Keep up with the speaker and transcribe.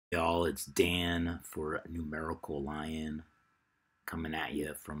Y'all, it's Dan for Numerical Lion coming at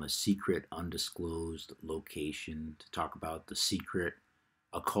you from a secret, undisclosed location to talk about the secret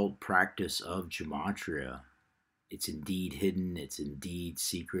occult practice of gematria. It's indeed hidden, it's indeed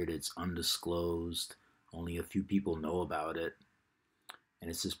secret, it's undisclosed. Only a few people know about it.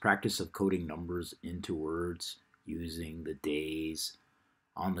 And it's this practice of coding numbers into words using the days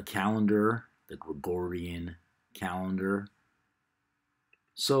on the calendar, the Gregorian calendar.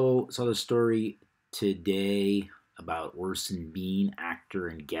 So, saw the story today about Orson Bean, actor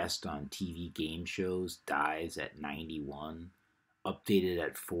and guest on TV game shows, dies at 91. Updated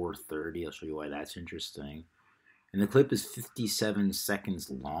at 4:30. I'll show you why that's interesting. And the clip is 57 seconds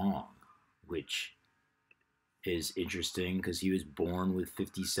long, which is interesting because he was born with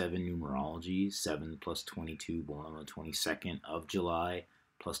 57 numerology. 7 plus 22, born on the 22nd of July,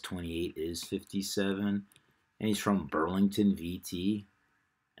 plus 28 is 57. And he's from Burlington, VT,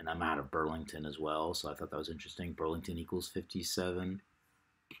 and I'm out of Burlington as well, so I thought that was interesting. Burlington equals 57.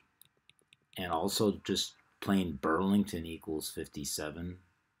 And also just plain Burlington equals 57.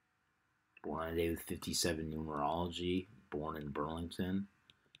 Born on a day with 57 numerology, born in Burlington.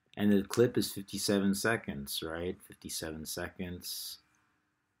 And the clip is 57 seconds, right? 57 seconds.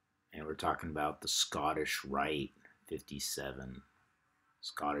 And we're talking about the Scottish Rite, 57.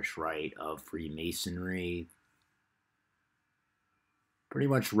 Scottish Rite of Freemasonry. Pretty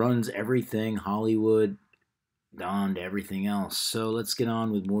much runs everything Hollywood down to everything else. So let's get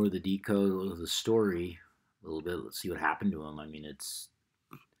on with more of the decode of the story a little bit. Let's see what happened to him. I mean, it's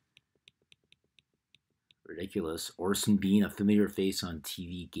ridiculous. Orson Bean, a familiar face on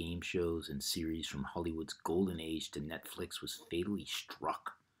TV game shows and series from Hollywood's golden age to Netflix, was fatally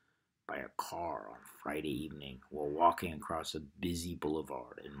struck by a car on Friday evening while walking across a busy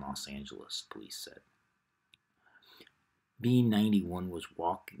boulevard in Los Angeles, police said. Bean 91 was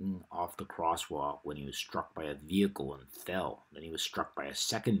walking off the crosswalk when he was struck by a vehicle and fell. Then he was struck by a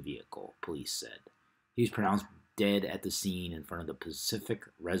second vehicle, police said. He was pronounced dead at the scene in front of the Pacific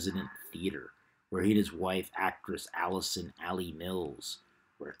Resident Theater, where he and his wife, actress Allison Allie Mills,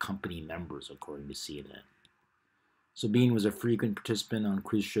 were company members, according to CNN. So Bean was a frequent participant on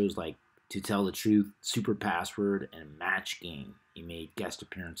quiz shows like To Tell the Truth, Super Password, and Match Game. He made guest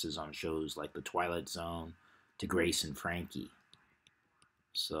appearances on shows like The Twilight Zone, To Grace and Frankie.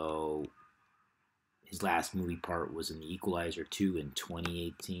 So his last movie part was in The Equalizer 2 in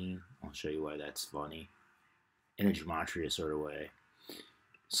 2018. I'll show you why that's funny. In a gematria sort of way.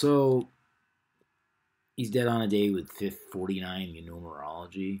 So he's dead on a day with 49 in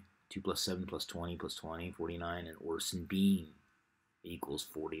numerology. 2 plus 7 plus 20 plus 20, 49. And Orson Bean equals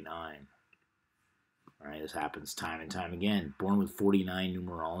 49. Alright, this happens time and time again. Born with 49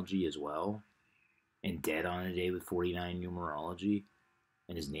 numerology as well. And dead on a day with 49 numerology,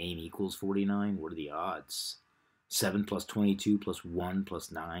 and his name equals 49, what are the odds? 7 plus 22 plus 1 plus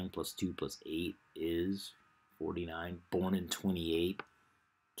 9 plus 2 plus 8 is 49. Born in 28,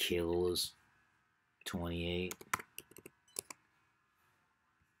 kills 28.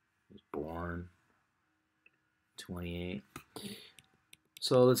 Was born 28.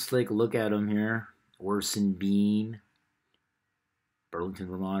 So let's take a look at him here. Orson Bean. Burlington,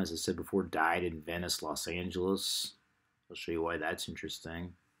 Vermont, as I said before, died in Venice, Los Angeles. I'll show you why that's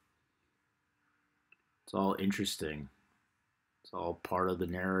interesting. It's all interesting. It's all part of the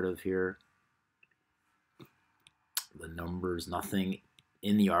narrative here. The numbers, nothing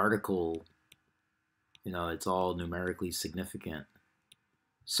in the article, it's all numerically significant.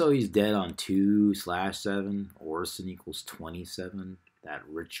 So he's dead on 2/7. Orson equals 27. That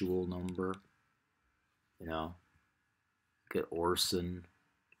ritual number, Get Orson,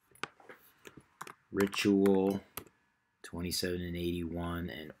 ritual, 27 and 81,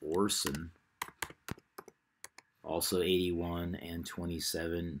 and Orson, also 81 and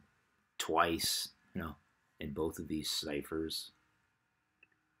 27 twice, in both of these ciphers.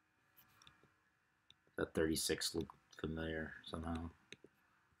 That 36 look familiar somehow.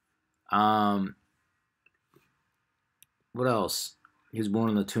 What else? He was born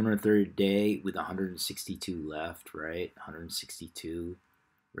on the 203rd day with 162 left, right? 162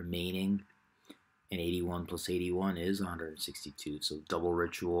 remaining. And 81 plus 81 is 162. So double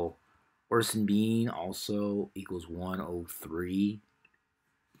ritual. Orson Bean also equals 103.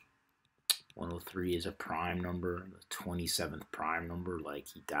 103 is a prime number, the 27th prime number, like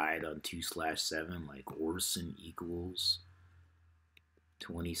he died on 2/7, like Orson equals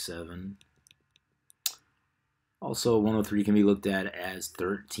 27. Also, 103 can be looked at as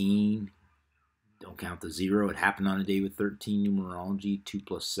 13. Don't count the 0. It happened on a day with 13 numerology. 2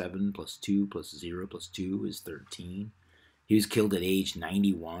 plus 7 plus 2 plus 0 plus 2 is 13. He was killed at age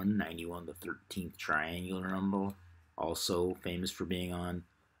 91. 91, the 13th triangular number. Also famous for being on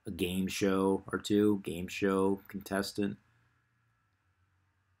a game show or two. Game show contestant.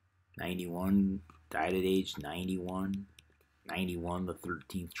 91, died at age 91. 91, the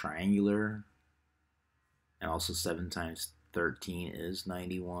 13th triangular. And also 7 times 13 is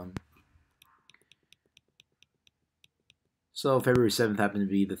 91. So February 7th happened to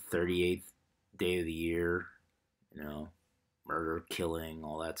be the 38th day of the year. You know, murder, killing,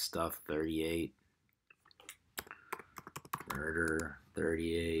 all that stuff. 38. Murder,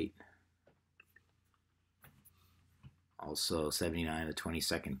 38. Also 79, the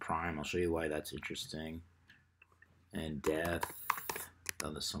 22nd prime. I'll show you why that's interesting. And death.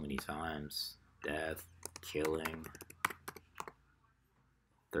 Done this so many times. Death, killing.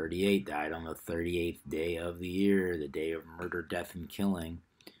 38 died on the 38th day of the year, the day of murder, death, and killing.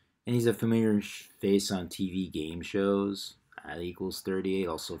 And he's a familiar face on TV game shows. That equals 38.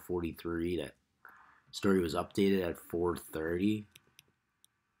 Also 43. That story was updated at 4:30.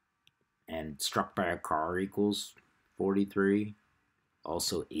 And struck by a car equals 43.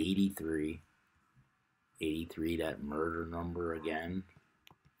 Also 83. 83, that murder number again.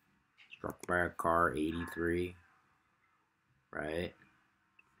 Struck by a car, 83. Right?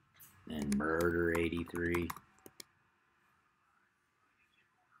 And murder, 83.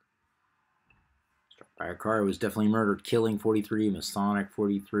 Struck by a car, it was definitely murder. Killing, 43. Masonic,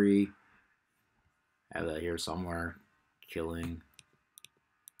 43. I have that here somewhere. Killing.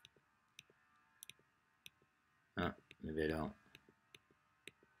 Oh, maybe I don't.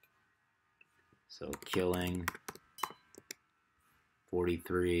 So killing,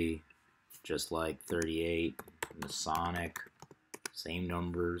 43, just like 38. Masonic, same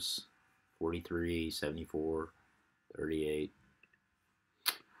numbers. 43, 74, 38.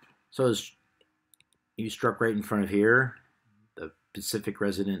 So he was struck right in front of here. The Pacific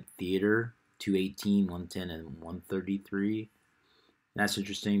Resident Theater, 218, 110, and 133. And that's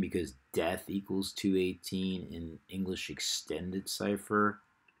interesting because death equals 218 in English extended cipher.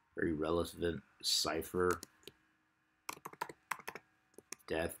 Very relevant cipher.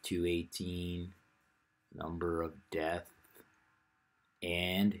 Death, 218. Number of death.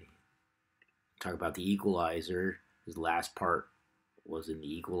 And talk about the equalizer. His last part was in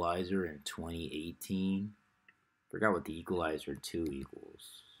the equalizer in 2018. Forgot what the equalizer 2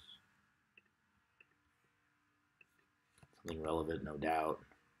 equals. Something relevant, no doubt.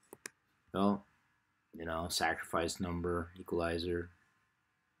 Well, you know, sacrifice number, equalizer.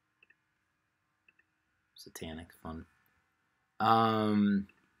 Satanic, fun.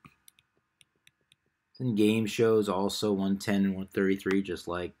 In game shows, also 110 and 133, just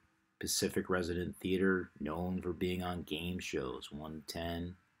like Pacific Resident Theater, known for being on game shows.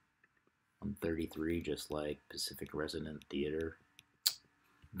 110, 133, just like Pacific Resident Theater.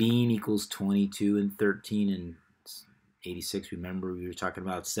 Bean equals 22 and 13 and 86. Remember, we were talking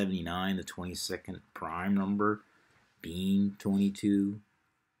about 79, the 22nd prime number. Bean, 22.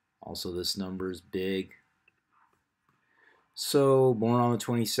 Also, this number is big. So, born on the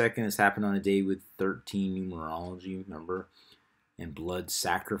 22nd, this happened on a day with 13 numerology, remember? And blood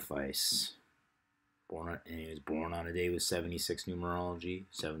sacrifice. And he was born on a day with 76 numerology.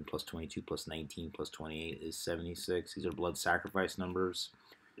 7 plus 22 plus 19 plus 28 is 76. These are blood sacrifice numbers.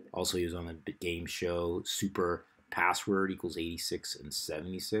 Also, he was on the game show Super Password equals 86 and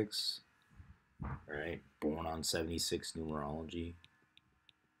 76. Right? Born on 76 numerology.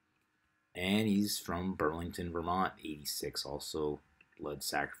 And he's from Burlington, Vermont, 86, also blood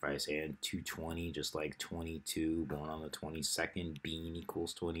sacrifice, and 220, just like 22, born on the 22nd, Bean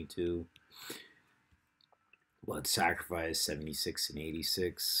equals 22. Blood sacrifice, 76 and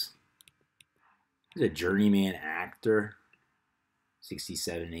 86. He's a journeyman actor,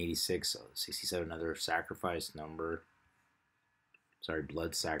 67 and 86, 67, another sacrifice number. Sorry,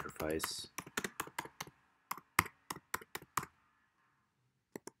 blood sacrifice.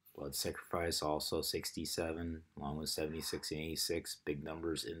 Blood sacrifice, also 67, along with 76 and 86. Big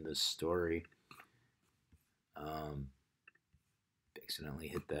numbers in this story. Accidentally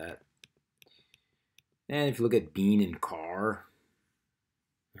hit that. And if you look at Bean and Carr,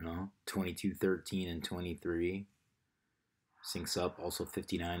 you know, 22, 13, and 23. Syncs up. Also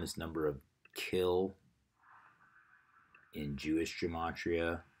 59 is number of kill in Jewish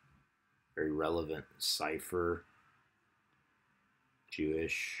gematria. Very relevant cipher.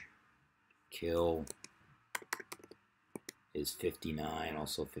 Jewish kill is 59.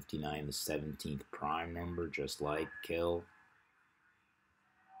 Also 59, the 17th prime number, just like kill.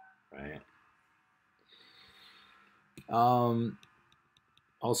 Right.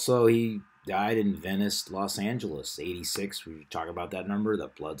 Also, he died in Venice, Los Angeles, 86. We talk about that number, the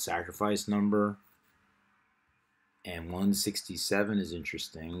blood sacrifice number. And 167 is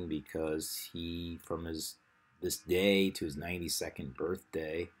interesting because he, from this day to his 92nd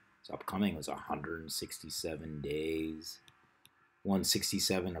birthday, his upcoming was 167 days.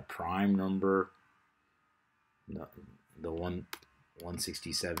 167, a prime number. The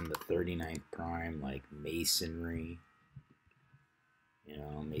 167, the 39th prime, like masonry. You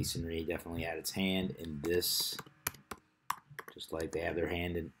know, masonry definitely had its hand in this, just like they have their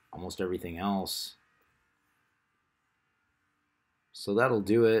hand in almost everything else. So that'll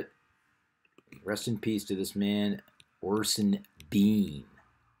do it. Rest in peace to this man, Orson Bean.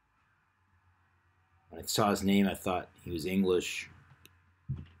 When I saw his name, I thought he was English,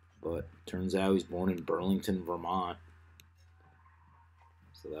 but turns out he was born in Burlington, Vermont.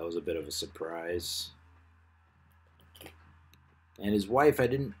 So that was a bit of a surprise. And his wife, I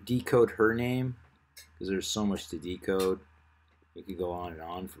didn't decode her name because there's so much to decode. You could go on and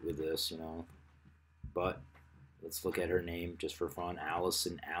on with this, you know. But let's look at her name just for fun.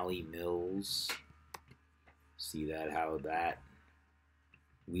 Allison Allie Mills. See that, how that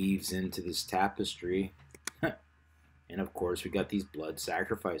weaves into this tapestry. And of course, we got these blood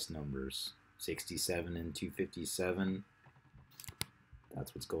sacrifice numbers. 67 and 257.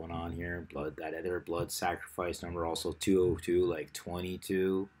 That's what's going on here. Blood, that other blood sacrifice number, also 202, like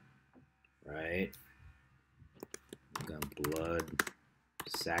 22, right? We got blood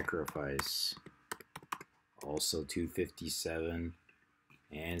sacrifice, also 257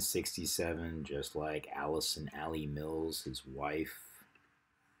 and 67, just like Allison Allie Mills, his wife.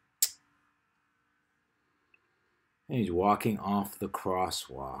 And he's walking off the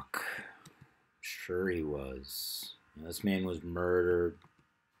crosswalk. Sure he was. You know, this man was murdered.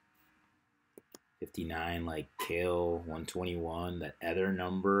 59, like kill. 121, that other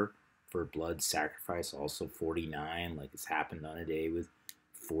number for blood sacrifice, also 49, like it's happened on a day with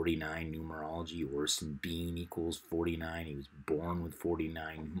 49 numerology. Orson Bean equals 49. He was born with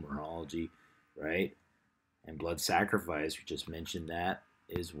 49 numerology, right? And blood sacrifice, we just mentioned that,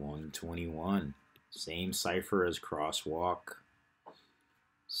 is 121. Same cipher as crosswalk.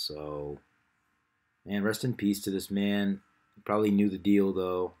 So, man, rest in peace to this man. He probably knew the deal,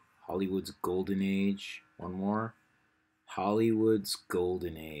 though. Hollywood's golden age. One more. Hollywood's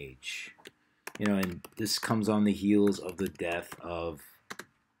golden age. You know, and this comes on the heels of the death of,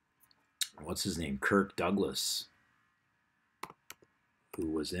 what's his name? Kirk Douglas, who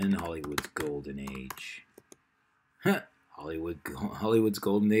was in Hollywood's golden age. Hollywood's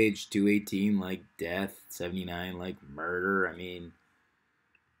golden age, 218 like death, 79 like murder. I mean,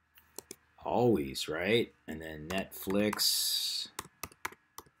 always, right? And then Netflix,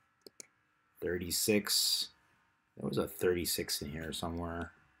 36. There was a 36 in here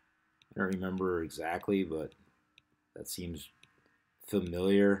somewhere. I don't remember exactly, but that seems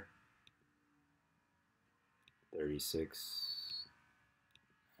familiar. 36.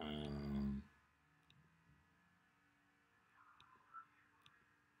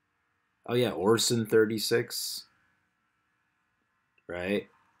 Oh yeah, Orson 36. Right?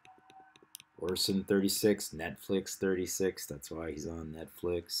 Orson 36, Netflix 36. That's why he's on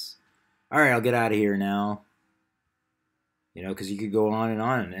Netflix. All right, I'll get out of here now. You know, because you could go on,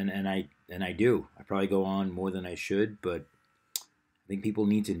 and I do. I probably go on more than I should, but I think people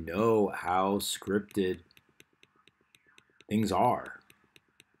need to know how scripted things are.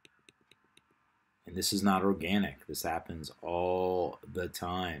 And this is not organic. This happens all the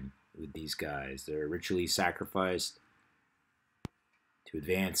time with these guys. They're ritually sacrificed to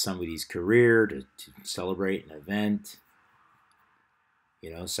advance somebody's career, to celebrate an event.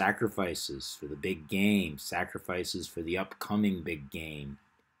 You know, sacrifices for the big game, sacrifices for the upcoming big game,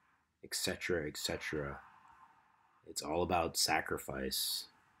 etc., etc. It's all about sacrifice.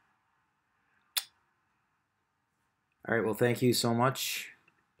 All right, well, thank you so much.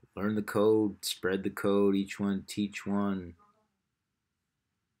 Learn the code, spread the code, each one teach one.